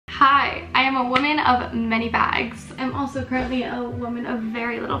am a woman of many bags. I'm also currently a woman of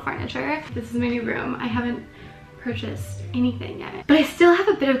very little furniture. This is my new room. I haven't purchased anything yet, but I still have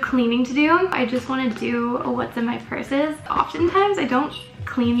a bit of cleaning to do. I just want to do what's in my purses. Oftentimes I don't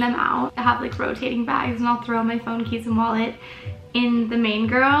clean them out. I have like rotating bags and I'll throw my phone, keys, and wallet in the main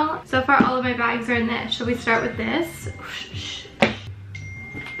girl. So far all of my bags are in this. Shall we start with this?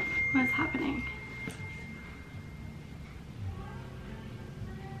 What's happening?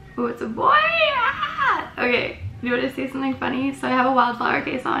 Oh, it's a boy! Ah! Okay, you want to see something funny? So I have a wildflower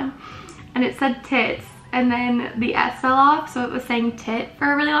case on and it said tits, and then the S fell off, so it was saying tit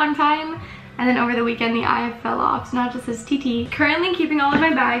for a really long time, and then over the weekend the I fell off, so now it just says TT. Currently keeping all of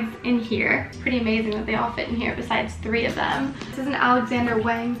my bags in here. It's pretty amazing that they all fit in here besides 3 of them. This is an Alexander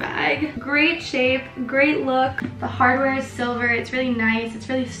Wang bag. Great shape, great look. The hardware is silver, it's really nice, it's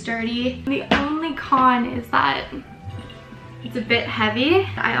really sturdy. The only con is that it's a bit heavy.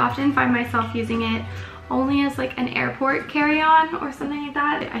 I often find myself using it only as like an airport carry-on or something like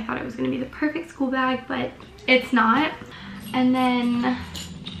that. I thought it was gonna be the perfect school bag, but it's not. And then,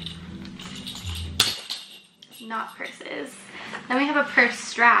 not purses. Then we have a purse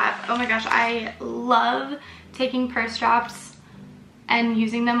strap. Oh my gosh, I love taking purse straps and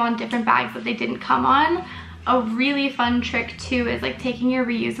using them on different bags that they didn't come on. A really fun trick too is like taking your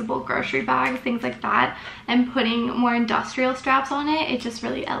reusable grocery bags, things like that, and putting more industrial straps on it. It just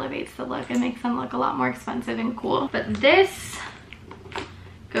really elevates the look and makes them look a lot more expensive and cool. But this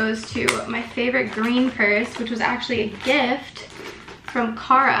goes to my favorite green purse, which was actually a gift from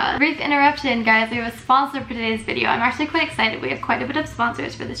Cara. Brief interruption, guys. We have a sponsor for today's video. I'm actually quite excited. We have quite a bit of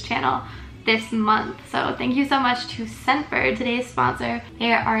sponsors for this channel this month, so thank you so much to ScentBird, today's sponsor.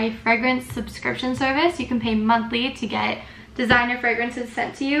 They are a fragrance subscription service. You can pay monthly to get designer fragrances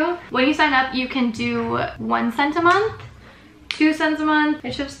sent to you. When you sign up, you can do 1 scent a month, 2 scents a month.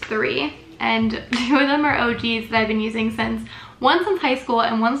 It's just 3, and 2 of them are OGs that I've been using since, one since high school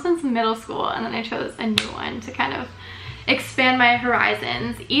and one since middle school, and then I chose a new one to kind of expand my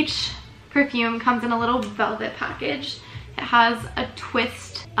horizons. Each perfume comes in a little velvet package. It has a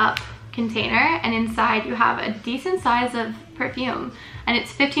twist up container, and inside you have a decent size of perfume, and it's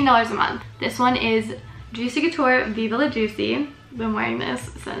 $15 a month. This one is Juicy Couture Viva La Juicy. Been wearing this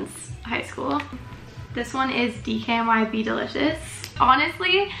since high school. This one is DKNY Be Delicious.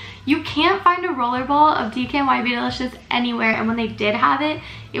 Honestly, you can't find a rollerball of DKNY Be Delicious anywhere, and when they did have it,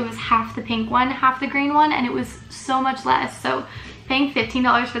 it was half the pink one, half the green one, and it was so much less. So paying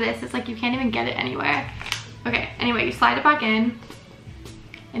 $15 for this, it's like you can't even get it anywhere. Okay, anyway, you slide it back in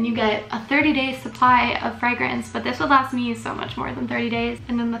and you get a 30-day supply of fragrance, but this would last me so much more than 30 days.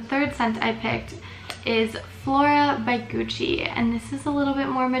 And then the third scent I picked is Flora by Gucci, and this is a little bit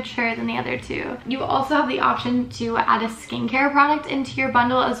more mature than the other 2. You also have the option to add a skincare product into your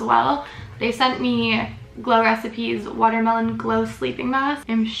bundle as well. They sent me Glow Recipes Watermelon Glow Sleeping Mask.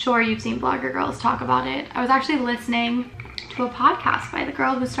 I'm sure you've seen blogger girls talk about it. I was actually listening to a podcast by the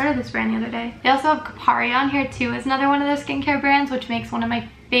girl who started this brand the other day. They also have Kapari on here too, is another one of their skincare brands, which makes one of my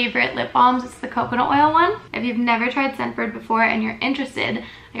favorite lip balms. It's the coconut oil one. If you've never tried ScentBird before and you're interested,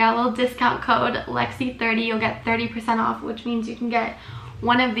 I got a little discount code Lexie30. You'll get 30% off, which means you can get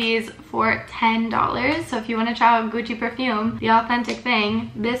one of these for $10. So if you want to try out Gucci perfume, the authentic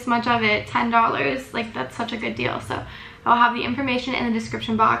thing, this much of it, $10, like that's such a good deal. So I'll have the information in the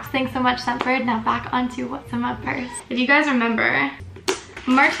description box. Thanks so much, ScentBird. Now back onto what's in my purse. If you guys remember,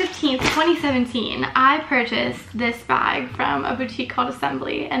 March 15th, 2017, I purchased this bag from a boutique called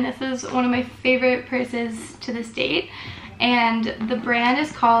Assembly, and this is one of my favorite purses to this date. And the brand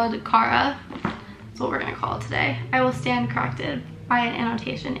is called Cara. That's what we're gonna call it today. I will stand corrected by an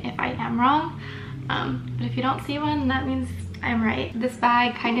annotation if I am wrong. But if you don't see one, that means I'm right. This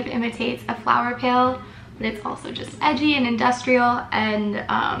bag kind of imitates a flower pail, but it's also just edgy and industrial, and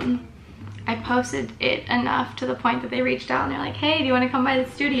I posted it enough to the point that they reached out and they're like, hey, do you want to come by the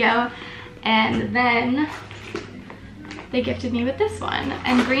studio? And then they gifted me with this one,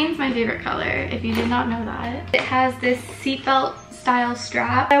 and green's my favorite color, if you did not know that. It has this seatbelt style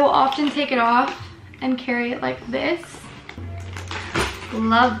strap. I will often take it off and carry it like this.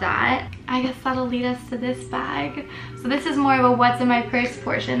 Love that. I guess that'll lead us to this bag. So this is more of a what's in my purse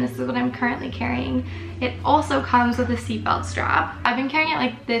portion. This is what I'm currently carrying. It also comes with a seatbelt strap. I've been carrying it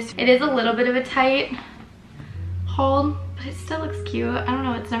like this. It is a little bit of a tight hold, but it still looks cute. I don't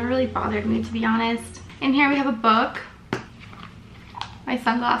know, it's never really bothered me, to be honest. In here we have a book, my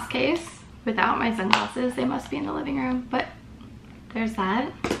sunglass case. Without my sunglasses, they must be in the living room, but there's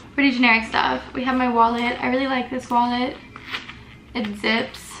that. Pretty generic stuff. We have my wallet. I really like this wallet. It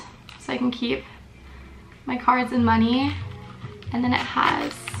zips, so I can keep my cards and money. And then it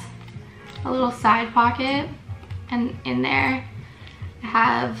has a little side pocket, and in there I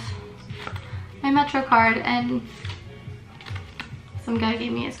have my Metro card, and some guy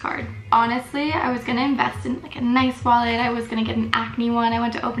gave me his card. Honestly, I was gonna invest in like a nice wallet. I was gonna get an Acne one. I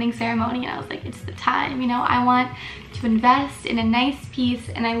went to opening ceremony and I was like, it's the time, you know, I want to invest in a nice piece.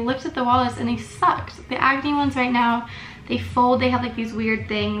 And I looked at the wallets and they sucked. The Acne ones right now, they fold, they have like these weird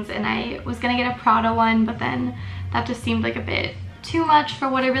things, and I was gonna get a Prada one, but then that just seemed like a bit too much for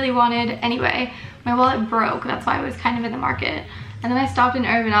what I really wanted. Anyway, my wallet broke, that's why I was kind of in the market. And then I stopped in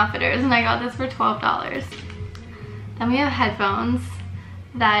Urban Outfitters and I got this for $12. Then we have headphones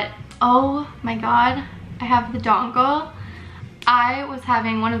that, oh my god, I have the dongle. I was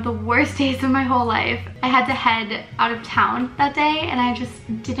having one of the worst days of my whole life. I had to head out of town that day and I just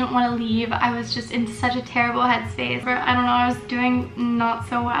didn't want to leave. I was just in such a terrible headspace. I don't know, I was doing not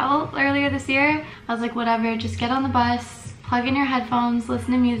so well earlier this year. I was like, whatever, just get on the bus, plug in your headphones,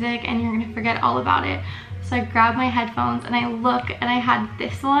 listen to music, and you're gonna forget all about it. So I grabbed my headphones and I look and I had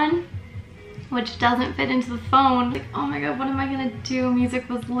this one, which doesn't fit into the phone. Like, oh my god, what am I gonna do? Music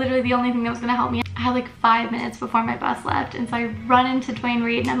was literally the only thing that was gonna help me. I had like 5 minutes before my bus left, and so I run into Dwayne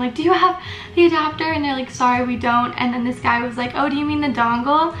Reed and I'm like, do you have the adapter? And they're like, sorry, we don't. And then this guy was like, oh, do you mean the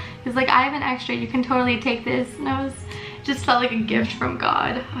dongle? He was like, I have an extra, you can totally take this. And just felt like a gift from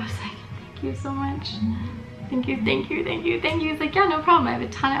God. I was like, thank you so much. Thank you, thank you, thank you, thank you. He's like, yeah, no problem, I have a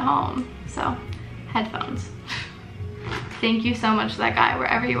ton at home. So, headphones. Thank you so much to that guy,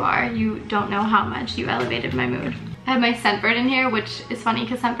 wherever you are. You don't know how much you elevated my mood. I have my ScentBird in here, which is funny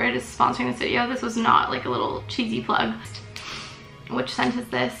because ScentBird is sponsoring this video. This was not like a little cheesy plug. Which scent is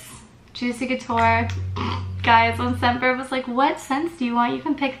this? Juicy Couture. Guys, when ScentBird was like, what scents do you want? You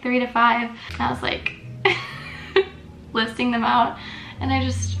can pick 3 to 5. And I was like, listing them out. And I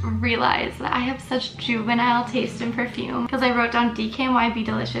just realized that I have such juvenile taste in perfume because I wrote down DKNY Be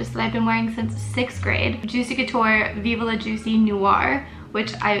Delicious that I've been wearing since 6th grade. Juicy Couture Viva La Juicy Noir,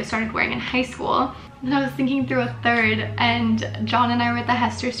 which I started wearing in high school. And I was thinking through a third, and John and I were at the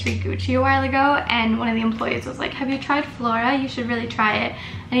Hester Street Gucci a while ago, and one of the employees was like, have you tried Flora? You should really try it.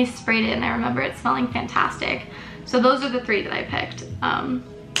 And he sprayed it and I remember it smelling fantastic. So those are the 3 that I picked.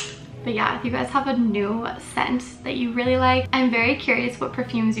 But yeah, if you guys have a new scent that you really like, I'm very curious what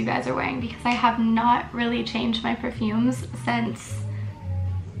perfumes you guys are wearing because I have not really changed my perfumes since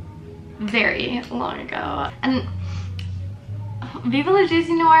very long ago. And Viva La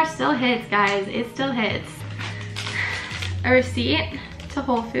Juicy Noir still hits, guys. It still hits. A receipt to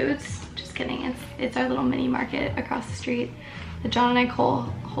Whole Foods. Just kidding. It's our little mini market across the street that John and I call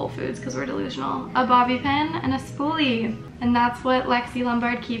Whole Foods because we're delusional. A bobby pin and a spoolie. And that's what Lexie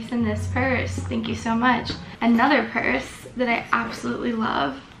Lombard keeps in this purse. Thank you so much. Another purse that I absolutely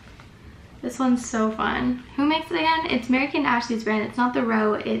love. This one's so fun. Who makes it again? It's Mary Kate and Ashley's brand. It's not the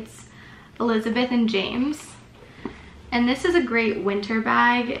Row, it's Elizabeth and James. And this is a great winter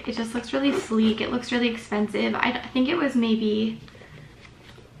bag. It just looks really sleek. It looks really expensive. I think it was maybe,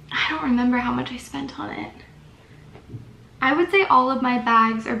 I don't remember how much I spent on it. I would say all of my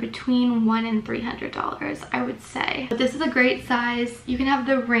bags are between $100 and $300, I would say. But this is a great size. You can have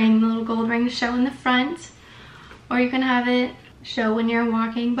the ring, the little gold ring show in the front, or you can have it show when you're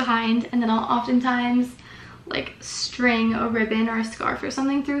walking behind, and then I'll oftentimes like string a ribbon or a scarf or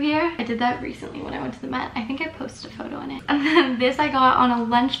something through here. I did that recently when I went to the Met. I think I posted a photo in it. And then this I got on a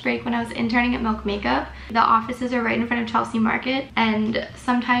lunch break when I was interning at Milk Makeup. The offices are right in front of Chelsea Market, and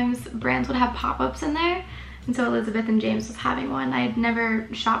sometimes brands would have pop-ups in there. And so Elizabeth and James was having one. I had never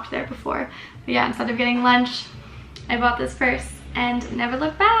shopped there before. But yeah, instead of getting lunch, I bought this purse and never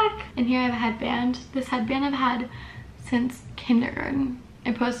looked back. And here I have a headband. This headband I've had since kindergarten.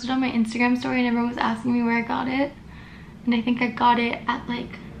 I posted on my Instagram story and everyone was asking me where I got it. And I think I got it at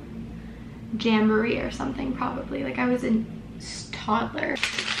like Jamboree or something probably. Like I was a toddler.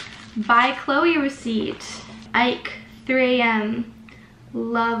 By Chloe receipt. Ike, 3 AM.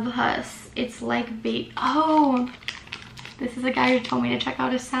 Love Us. It's like oh, this is a guy who told me to check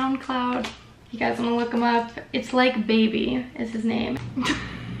out his SoundCloud. You guys want to look him up? It's like Baby is his name.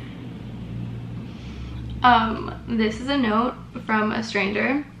 This is a note from a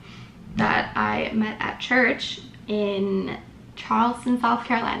stranger that I met at church in Charleston, South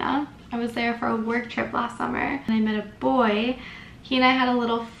Carolina. I was there for a work trip last summer and I met a boy. He and I had a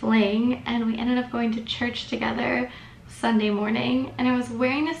little fling and we ended up going to church together Sunday morning, and I was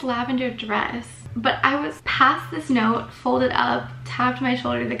wearing this lavender dress, but I was past this note, folded up, tapped my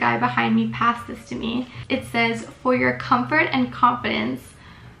shoulder, the guy behind me passed this to me. It says, for your comfort and confidence,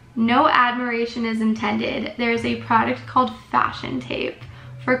 no admiration is intended. There is a product called fashion tape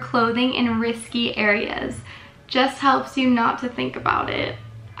for clothing in risky areas. Just helps you not to think about it.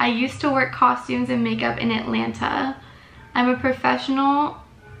 I used to work costumes and makeup in Atlanta. I'm a professional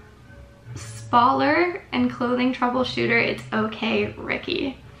spaller and clothing troubleshooter. It's okay,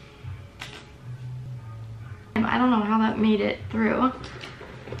 Ricky. I don't know how that made it through.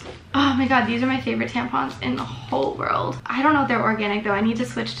 Oh my god, these are my favorite tampons in the whole world. I don't know if they're organic though. I need to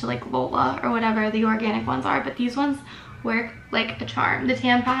switch to like Lola or whatever the organic ones are, but these ones work like a charm. The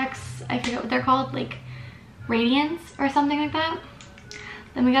Tampax, I forget what they're called, like Radiance or something like that.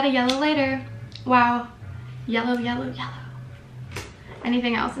 Then we got a yellow lighter. Wow, yellow, yellow, yellow.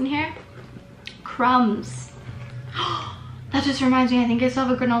 Anything else in here? Crumbs. That just reminds me, I think I still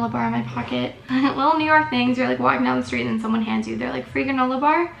have a granola bar in my pocket. Little New York things, you're like walking down the street and someone hands you their like free granola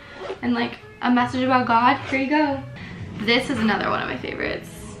bar and like a message about God. Here you go. This is another one of my favorites.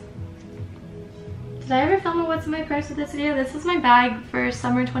 Did I ever film what's in my purse with this video? This is my bag for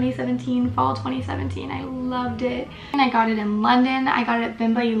summer 2017, fall 2017. I loved it. And I got it in London. I got it at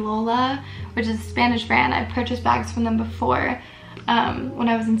Bimba y Lola, which is a Spanish brand. I've purchased bags from them before. When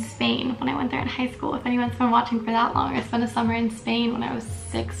I was in Spain, when I went there in high school. If anyone's been watching for that long, I spent a summer in Spain when I was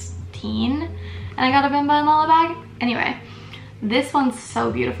 16 and I got a Bimba and Lola bag. Anyway, this one's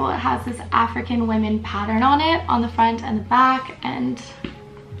so beautiful. It has this African women pattern on it, on the front and the back and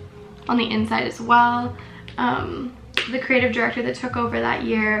on the inside as well. The creative director that took over that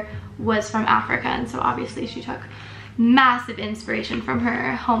year was from Africa, and so obviously she took massive inspiration from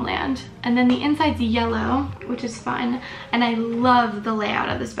her homeland. And then the inside's yellow, which is fun, and I love the layout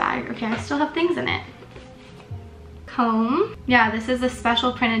of this bag. Okay, I still have things in it. Comb. Yeah, this is a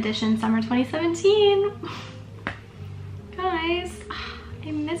special print edition summer 2017. Guys,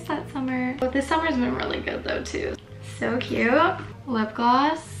 I missed that summer. But this summer's been really good though too. So cute. Lip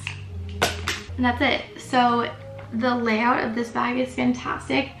gloss. And that's it. So the layout of this bag is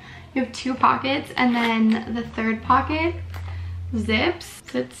fantastic. You have two pockets, and then the third pocket zips,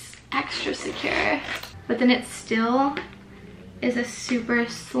 so it's extra secure. But then it still is a super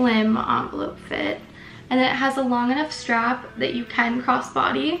slim envelope fit. And then it has a long enough strap that you can cross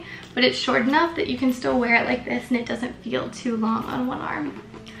body, but it's short enough that you can still wear it like this and it doesn't feel too long on one arm.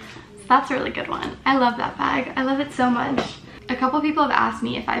 So that's a really good one. I love that bag. I love it so much. A couple people have asked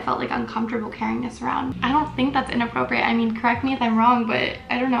me if I felt like uncomfortable carrying this around. I don't think that's inappropriate. I mean, correct me if I'm wrong, but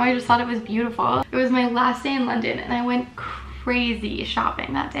I don't know, I just thought it was beautiful. It was my last day in London and I went crazy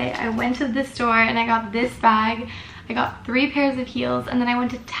shopping that day. I went to the store and I got this bag. I got 3 pairs of heels, and then I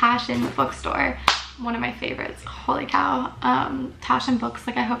went to Taschen bookstore. One of my favorites. Holy cow. Taschen books,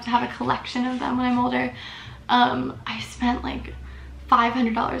 like I hope to have a collection of them when I'm older. I spent like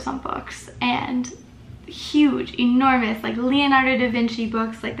 $500 on books, and huge, enormous, like Leonardo da Vinci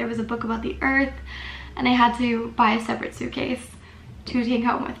books. Like there was a book about the earth, and I had to buy a separate suitcase to take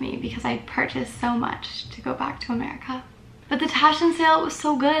home with me because I purchased so much to go back to America. But the Taschen sale was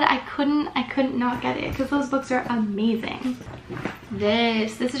so good, I couldn't not get it because those books are amazing.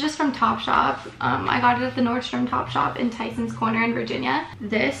 This is just from Topshop. I got it at the Nordstrom Topshop in Tyson's Corner in Virginia.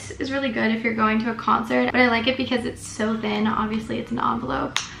 This is really good if you're going to a concert, but I like it because it's so thin. Obviously it's an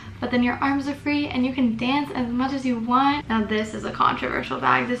envelope, but then your arms are free and you can dance as much as you want. Now this is a controversial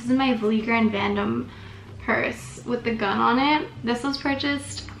bag. This is my Vlieger and Vandam purse with the gun on it. This was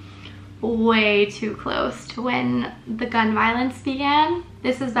purchased way too close to when the gun violence began.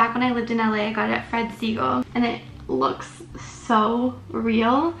 This is back when I lived in LA. I got it at Fred Siegel, and it looks so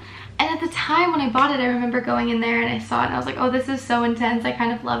real. And at the time when I bought it, I remember going in there and I saw it and I was like, oh, this is so intense, I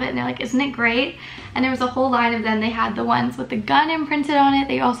kind of love it. And they're like, isn't it great? And there was a whole line of them. They had the ones with the gun imprinted on it.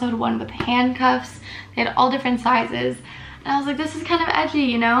 They also had one with the handcuffs. They had all different sizes. And I was like, this is kind of edgy,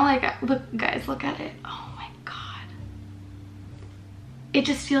 you know? Like, look, guys, look at it. Oh my God. It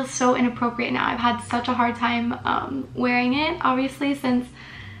just feels so inappropriate now. I've had such a hard time wearing it, obviously, since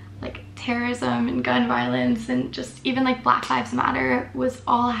like terrorism and gun violence and just even like Black Lives Matter was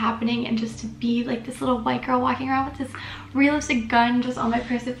all happening, and just to be like this little white girl walking around with this realistic gun just on my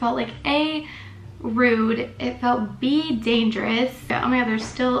purse, it felt like A, rude, it felt B, dangerous. Oh my God, there's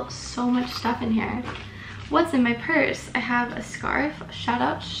still so much stuff in here. What's in my purse? I have a scarf, shout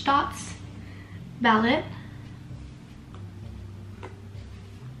out Stotts ballot.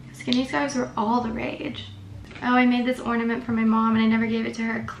 Skinny scarves were all the rage. Oh, I made this ornament for my mom and I never gave it to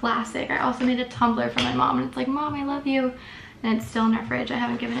her. Classic. I also made a tumbler for my mom and it's like, Mom, I love you. And it's still in her fridge. I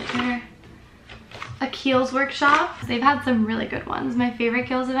haven't given it to her. A Kiehl's workshop. They've had some really good ones. My favorite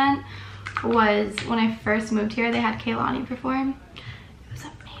Kiehl's event was when I first moved here. They had Kehlani perform. It was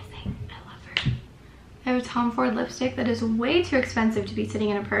amazing. I love her. I have a Tom Ford lipstick that is way too expensive to be sitting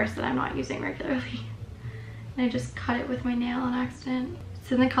in a purse that I'm not using regularly. And I just cut it with my nail on accident.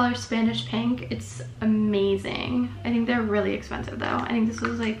 It's in the color Spanish Pink. It's amazing. I think they're really expensive though. I think this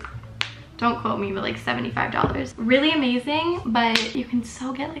was like, don't quote me, but like $75. Really amazing, but you can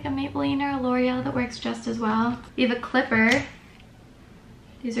so get like a Maybelline or a L'Oreal that works just as well. We have a clipper.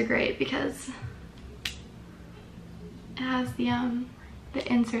 These are great because it has the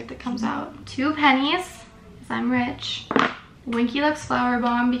insert that comes out. 2 pennies, because I'm rich. Winky Lux Flower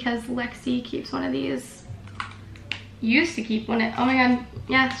Bomb because Lexie keeps one of these. Used to keep one. Oh my god,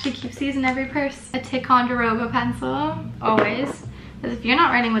 yeah, she keeps these in every purse. A Ticonderoga pencil, always. Because if you're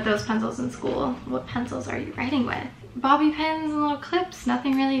not writing with those pencils in school, what pencils are you writing with? Bobby pins and little clips,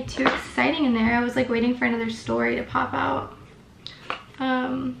 nothing really too exciting in there. I was like waiting for another story to pop out.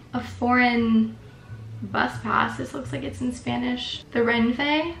 A foreign bus pass. This looks like it's in Spanish. The Renfe.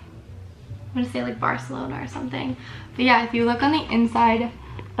 I'm gonna say like Barcelona or something. But yeah, if you look on the inside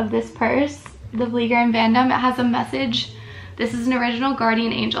of this purse, the Vlieger and Van Damme, it has a message. This is an original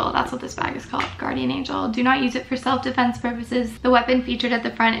Guardian Angel. That's what this bag is called, Guardian Angel. Do not use it for self-defense purposes. The weapon featured at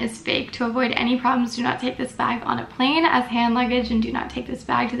the front is fake. To avoid any problems, do not take this bag on a plane as hand luggage and do not take this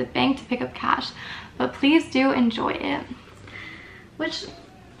bag to the bank to pick up cash. But please do enjoy it. Which,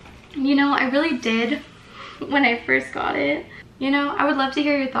 you know, I really did when I first got it. You know, I would love to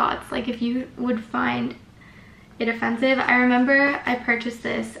hear your thoughts. Like if you would find it offensive. I remember I purchased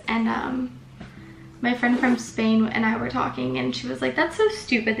this and my friend from Spain and I were talking and she was like, that's so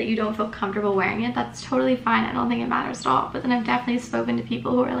stupid that you don't feel comfortable wearing it. That's totally fine. I don't think it matters at all. But then I've definitely spoken to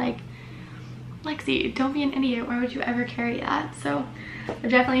people who are like, Lexie, don't be an idiot. Why would you ever carry that? So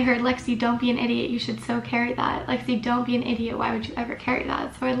I've definitely heard, Lexie, don't be an idiot. You should so carry that. Lexie, don't be an idiot. Why would you ever carry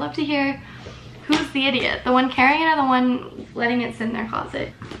that? So I'd love to hear who's the idiot, the one carrying it or the one letting it sit in their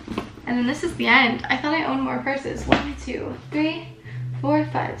closet. And then this is the end. I thought I owned more purses. 1, 2, 3, 4,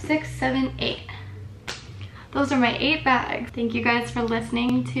 5, 6, 7, 8. Those are my 8 bags. Thank you guys for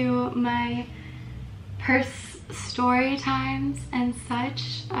listening to my purse story times and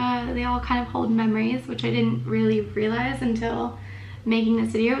such. They all kind of hold memories, which I didn't really realize until making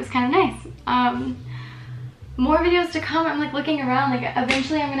this video. It was kind of nice. More videos to come. I'm like looking around, like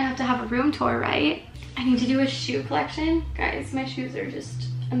eventually I'm gonna have to have a room tour, right? I need to do a shoe collection. Guys, my shoes are just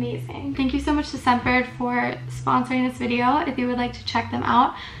amazing. Thank you so much to ScentBird for sponsoring this video. If you would like to check them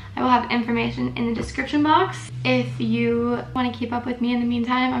out, I will have information in the description box. If you want to keep up with me in the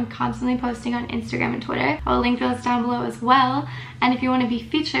meantime, I'm constantly posting on Instagram and Twitter. I'll link those down below as well. And if you want to be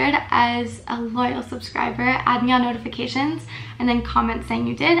featured as a loyal subscriber, add me on notifications and then comment saying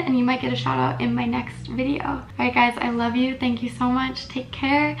you did and you might get a shout out in my next video. Alright guys, I love you. Thank you so much. Take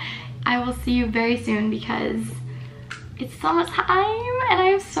care. I will see you very soon because it's summer time and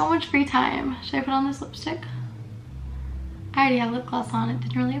I have so much free time. Should I put on this lipstick? I already have lip gloss on. It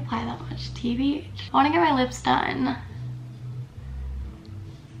didn't really apply that much. TBH. I want to get my lips done.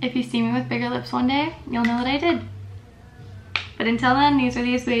 If you see me with bigger lips one day, you'll know that I did. But until then, these are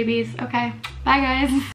these babies. Okay, bye guys.